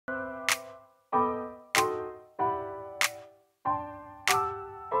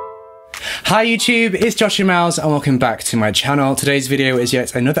Hi YouTube, it's Joshua Miles and welcome back to my channel. Today's video is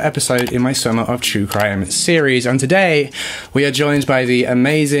yet another episode in my Summer of True Crime series, and today we are joined by the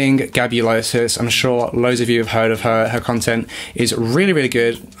amazing 𝐓𝐑𝐔𝐄. I'm sure loads of you have heard of her. Her content is really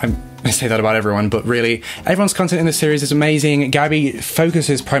good. I say that about everyone, but really, everyone's content in this series is amazing. Gabby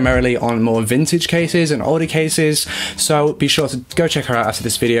focuses primarily on more vintage cases and older cases, so be sure to go check her out after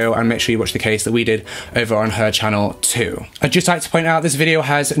this video and make sure you watch the case that we did over on her channel too. I'd just like to point out this video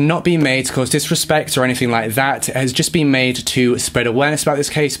has not been made to cause disrespect or anything like that. It has just been made to spread awareness about this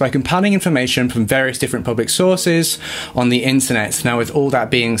case by compiling information from various different public sources on the internet. Now, with all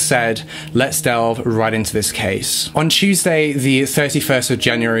that being said, let's delve right into this case. On Tuesday, the 31st of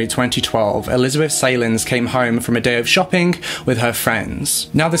January 2012, Elizabeth Saelens came home from a day of shopping with her friends.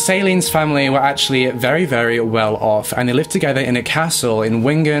 Now, the Saelens family were actually very well off, and they lived together in a castle in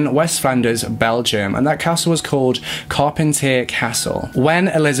𝐓𝐑𝐔𝐿𝐼𝐴, West Flanders, Belgium, and that castle was called 𝐒𝐑𝐈𝐌𝐄. When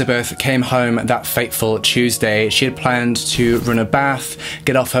Elizabeth came home that fateful Tuesday, she had planned to run a bath,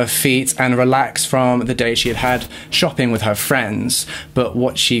 get off her feet, and relax from the day she had had shopping with her friends. But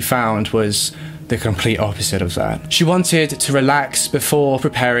what she found was the complete opposite of that. She wanted to relax before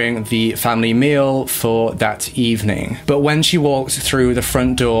preparing the family meal for that evening. But when she walked through the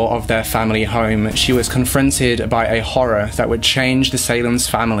front door of their family home, she was confronted by a horror that would change the Saelens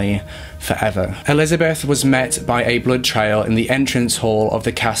family forever. Elizabeth was met by a blood trail in the entrance hall of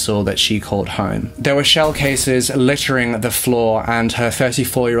the castle that she called home. There were shell cases littering the floor, and her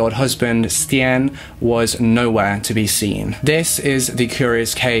 34-year-old husband, Stijn, was nowhere to be seen. This is the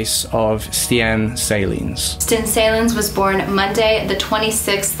curious case of Stijn Saelens. Stijn Saelens was born Monday, the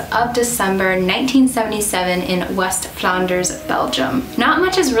 26th of December, 1977 in West Flanders, Belgium. Not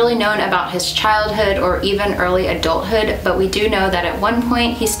much is really known about his childhood or even early adulthood, but we do know that at one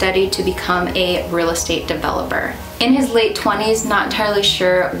point he studied to become a real estate developer. In his late 20s, not entirely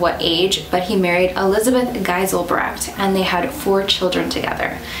sure what age, but he married Elizabeth 𝐓𝐑𝐔𝐄, and they had 4 children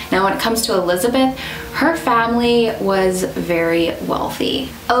together. Now, when it comes to Elizabeth, her family was very wealthy.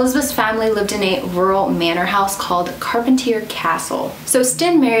 Elizabeth's family lived in a rural manor house called 𝐓𝐑𝐔𝐄 Castle. So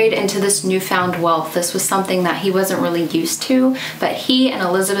Stijn married into this newfound wealth. This was something that he wasn't really used to, but he and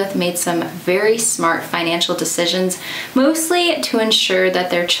Elizabeth made some very smart financial decisions, mostly to ensure that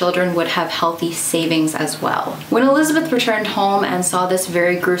their children would have healthy savings as well. When Elizabeth returned home and saw this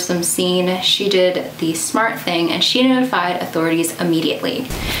very gruesome scene, she did the smart thing and she notified authorities immediately.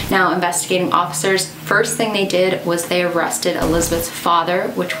 Now, investigating officers, first thing they did was they arrested Elizabeth's father,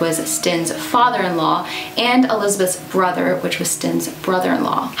 which was Stijn's father-in-law, and Elizabeth's brother, which was Stijn's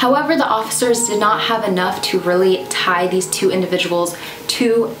brother-in-law. However, the officers did not have enough to really tie these 2 individuals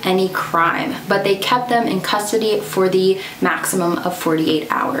to any crime, but they kept them in custody for the maximum of 48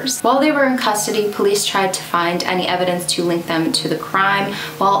 hours. While they were in custody, police tried to find any evidence to link them to the crime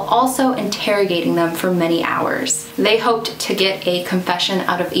while also interrogating them for many hours. They hoped to get a confession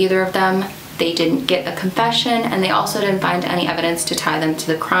out of either of them. They didn't get a confession, and they also didn't find any evidence to tie them to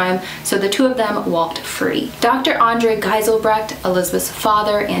the crime, so the 2 of them walked free. Dr. André 𝐒𝐑𝐔𝐄, Elizabeth's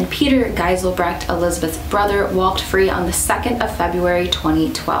father, and Peter 𝐒𝐒𝐒, Elizabeth's brother, walked free on the 2nd of February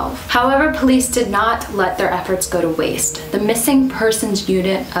 2012. However, police did not let their efforts go to waste. The missing persons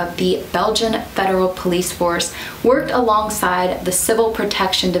unit of the Belgian Federal Police Force worked alongside the Civil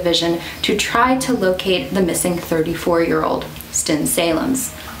Protection Division to try to locate the missing 34-year-old, Stijn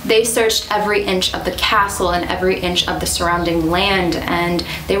Saelens. They searched every inch of the castle and every inch of the surrounding land, and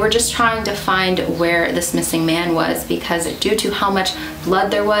they were just trying to find where this missing man was, because due to how much blood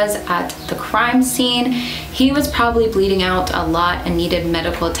there was at the crime scene, he was probably bleeding out a lot and needed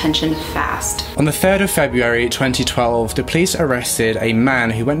medical attention fast. On the 3rd of February 2012, the police arrested a man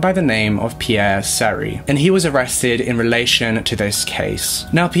who went by the name of Pierre Serry, and he was arrested in relation to this case.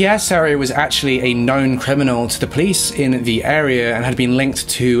 Now, Pierre Serry was actually a known criminal to the police in the area and had been linked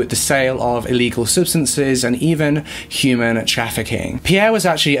to the sale of illegal substances and even human trafficking. Pierre was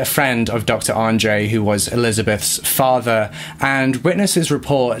actually a friend of Dr. André, who was Elizabeth's father, and witnesses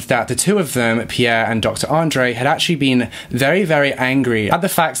report that the 2 of them, Pierre and Dr. André, had actually been very angry at the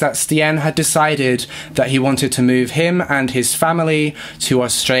fact that Stijn had decided that he wanted to move him and his family to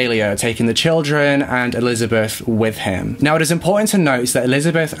Australia, taking the children and Elizabeth with him. Now, it is important to note that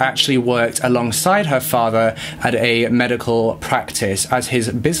Elizabeth actually worked alongside her father at a medical practice as his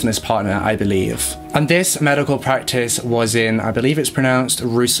business partner, I believe. And this medical practice was in, I believe it's pronounced,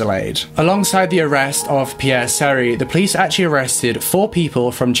 Ruselade. Alongside the arrest of Pierre Serry, the police actually arrested 4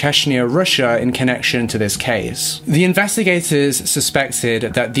 people from Chechnya, Russia in connection to this case. The investigators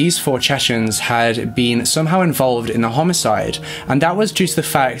suspected that these 4 Chechens had been somehow involved in the homicide, and that was due to the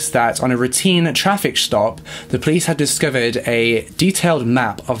fact that on a routine traffic stop, the police had discovered a detailed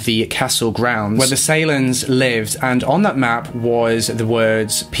map of the castle grounds where the Saelens lived, and on that map was the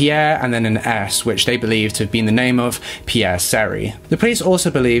words Pierre and then an S, which they believed to have been the name of Pierre Serry. The police also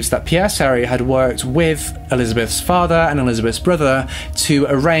believes that Pierre Serry had worked with Elizabeth's father and Elizabeth's brother to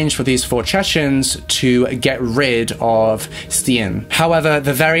arrange for these 4 Chechens to get rid of Stijn. However,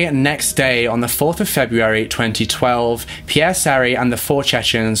 the very next day, on the 4th of February 2012, Pierre Serry and the 4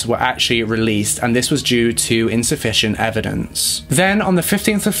 Chechens were actually released, and this was due to insufficient evidence. Then, on the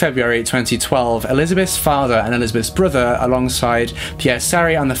 15th of February 2012, Elizabeth's father and Elizabeth's brother, alongside Pierre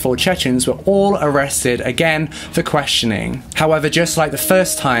Serry and the 4 Chechens, were all arrested again for questioning. However, just like the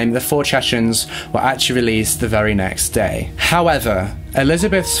first time, the 4 Chechens were actually released the very next day. However,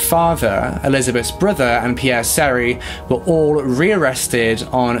 Elizabeth's father, Elizabeth's brother, and Pierre Serry were all rearrested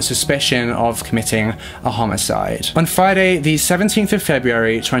on suspicion of committing a homicide. On Friday, the 17th of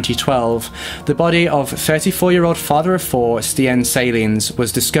February 2012, the body of 34-year-old father of 4, Stijn Saelens,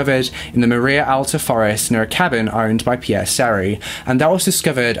 was discovered in the Maria Alta forest near a cabin owned by Pierre Serry, and that was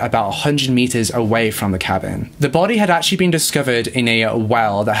discovered about 100 meters away from the cabin. The body had actually been discovered in a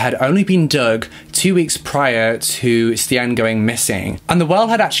well that had only been dug 2 weeks prior to Stijn going missing. And the well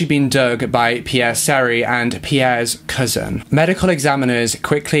had actually been dug by Pierre Serry and Pierre's cousin. Medical examiners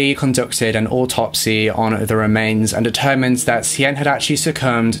quickly conducted an autopsy on the remains and determined that Stijn had actually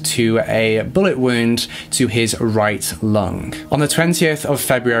succumbed to a bullet wound to his right lung. On the 20th of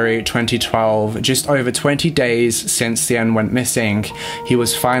February 2012, just over 20 days since Stijn went missing, he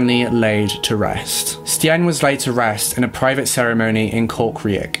was finally laid to rest. Stijn was laid to rest in a private ceremony in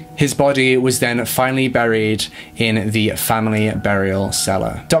𝐒𝐋𝐿. His body was then finally buried in the family burial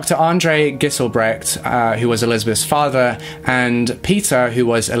cellar. Dr. André Gisselbrecht, who was Elizabeth's father, and Peter, who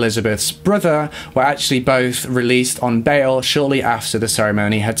was Elizabeth's brother, were actually both released on bail shortly after the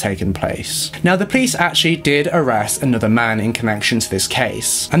ceremony had taken place. Now, the police actually did arrest another man in connection to this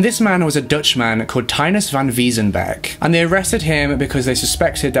case, and this man was a Dutchman called Tinus van Wiesenbeck, and they arrested him because they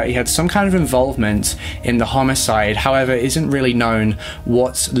suspected that he had some kind of involvement in the homicide. However, it isn't really known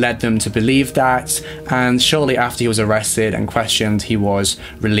what led them to believe that, and shortly after he was arrested and questioned, he was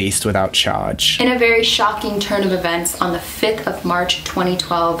released without charge. In a very shocking turn of events, on the 5th of March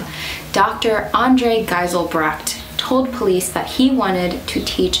 2012, Dr. André Gisselbrecht told police that he wanted to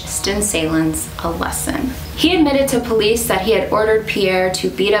teach Stijn Saelens a lesson. He admitted to police that he had ordered Pierre to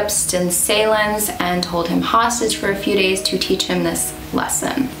beat up Stijn Saelens and hold him hostage for a few days to teach him this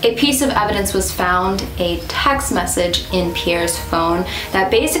lesson. A piece of evidence was found, a text message in Pierre's phone that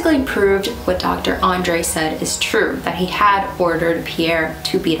basically proved what Dr. André said is true, that he had ordered Pierre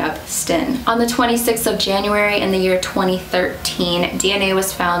to beat up Stijn. On the 26th of January in the year 2013, DNA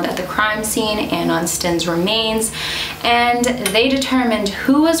was found at the crime scene and on Stijn's remains, and they determined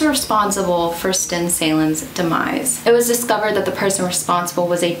who was responsible for Stijn Saelens' demise. It was discovered that the person responsible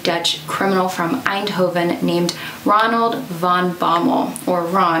was a Dutch criminal from Eindhoven named Ronald van Bommel, or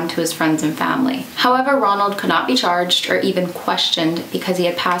Ron to his friends and family. However, Ronald could not be charged or even questioned because he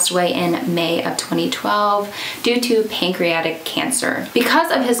had passed away in May of 2012 due to pancreatic cancer.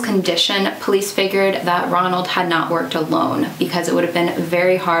 Because of his condition, police figured that Ronald had not worked alone because it would have been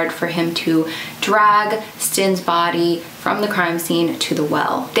very hard for him to drag Stijn's body from the crime scene to the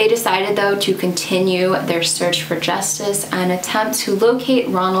well. They decided, though, to continue their search for justice and attempt to locate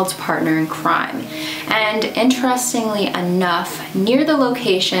Ronald's partner in crime. And interestingly enough, near the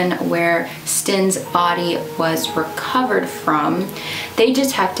location where Stijn's body was recovered from, they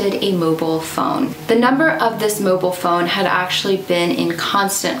detected a mobile phone. The number of this mobile phone had actually been in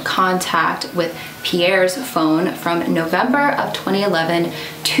constant contact with Pierre's phone from November of 2011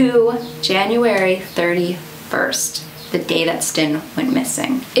 to January 31st. The day that Stijn went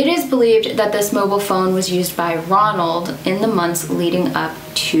missing. It is believed that this mobile phone was used by Ronald in the months leading up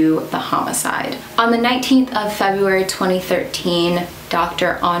to the homicide. On the 19th of February 2013,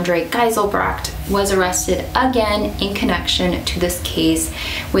 Dr. André Gisselbrecht was arrested again in connection to this case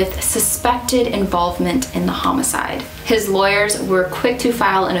with suspected involvement in the homicide. His lawyers were quick to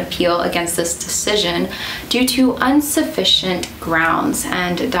file an appeal against this decision due to insufficient grounds,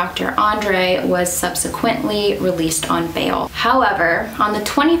 and Dr. André was subsequently released on bail. However, on the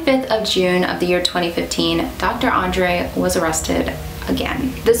 25th of June of the year 2015, Dr. André was arrested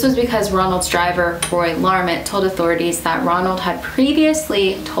again. This was because Ronald's driver, Roy Larmet, told authorities that Ronald had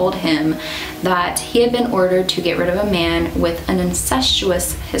previously told him that he had been ordered to get rid of a man with an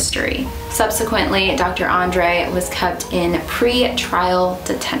incestuous history. Subsequently, Dr. Andre was kept in pre-trial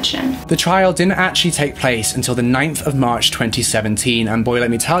detention. The trial didn't actually take place until the 9th of March 2017, and boy, let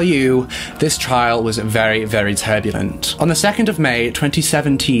me tell you, this trial was very, very turbulent. On the 2nd of May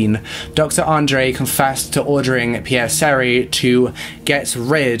 2017, Dr. Andre confessed to ordering Pierre Seri to get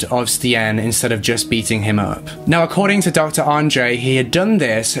rid of Stijn instead of just beating him up. Now, according to Dr. Andre, he had done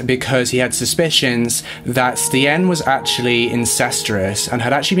this because he had suspicions that Stijn was actually incestuous and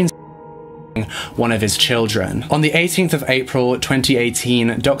had actually been one of his children. On the 18th of April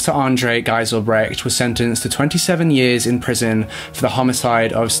 2018, Dr. Andre 𝐒𝐒𝐌𝐿𝐄 was sentenced to 27 years in prison for the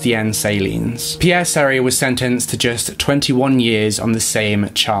homicide of Stijn Saelens. Pierre Seri was sentenced to just 21 years on the same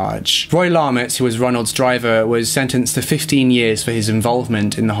charge. Roy Larmet, who was Ronald's driver, was sentenced to 15 years for his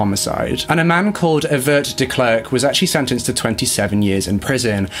involvement in the homicide. And a man called 𝐓𝐑𝐔𝐿𝐄 was actually sentenced to 27 years in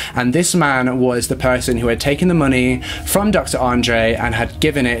prison. And this man was the person who had taken the money from Dr. Andre and had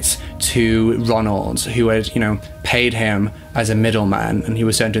given it to Ronald, who had, paid him as a middleman, and he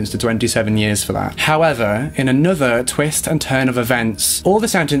was sentenced to 27 years for that. However, in another twist and turn of events, all the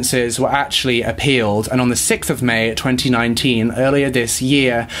sentences were actually appealed, and on the 6th of May 2019, earlier this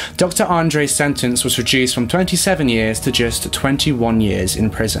year, Dr. Andre's sentence was reduced from 27 years to just 21 years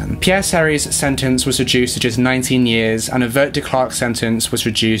in prison. Pierre Seri's sentence was reduced to just 19 years, and 𝐓𝐑𝐔𝐿𝐄's sentence was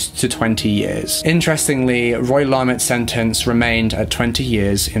reduced to 20 years. Interestingly, Roy Larmet's sentence remained at 20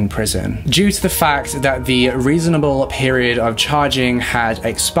 years in prison. Due to the fact that the reasonable period of charging had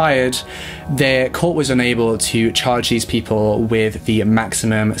expired, the court was unable to charge these people with the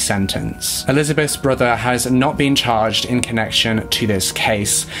maximum sentence. Elizabeth's brother has not been charged in connection to this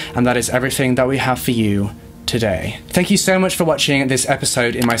case, and that is everything that we have for you today. Thank you so much for watching this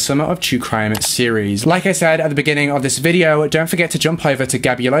episode in my Summer of True Crime series. Like I said at the beginning of this video, don't forget to jump over to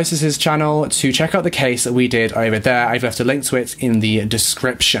𝐓𝐑𝐔𝐿𝐄's channel to check out the case that we did over there. I've left a link to it in the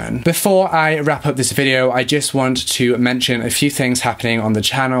description. Before I wrap up this video, I just want to mention a few things happening on the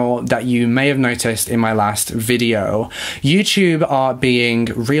channel that you may have noticed in my last video. YouTube are being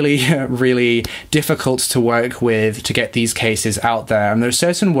really difficult to work with to get these cases out there, and there are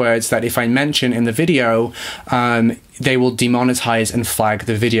certain words that if I mention in the video, they will demonetize and flag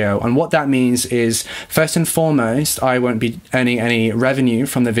the video. And what that means is, first and foremost, I won't be earning any revenue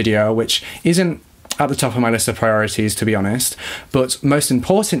from the video, which isn't at the top of my list of priorities, to be honest. But most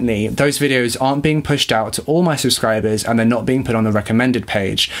importantly, those videos aren't being pushed out to all my subscribers, and they're not being put on the recommended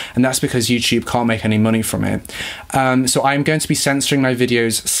page, and that's because YouTube can't make any money from it. So I'm going to be censoring my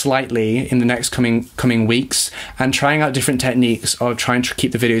videos slightly in the next coming weeks, and trying out different techniques of trying to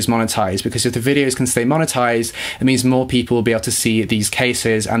keep the videos monetized, because if the videos can stay monetized, it means more people will be able to see these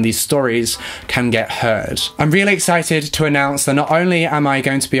cases and these stories can get heard. I'm really excited to announce that not only am I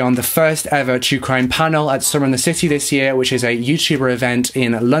going to be on the first ever True Crime panel at Summer in the City this year, which is a YouTuber event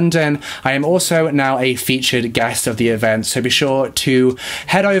in London, I am also now a featured guest of the event, so be sure to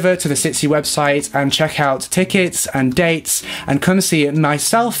head over to the City website and check out tickets and dates, and come see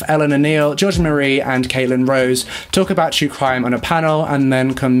myself, Ellen O'Neill, George Marie and Caitlin Rose talk about true crime on a panel, and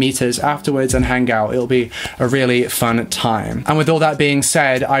then come meet us afterwards and hang out. It'll be a really fun time. And with all that being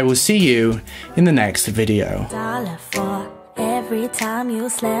said, I will see you in the next video. Every time you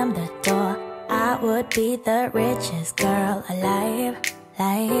slam the door, I would be the richest girl alive,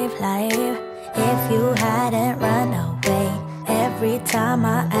 if you hadn't run away. Every time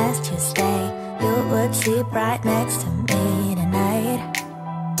I asked you stay, you would sleep right next to me.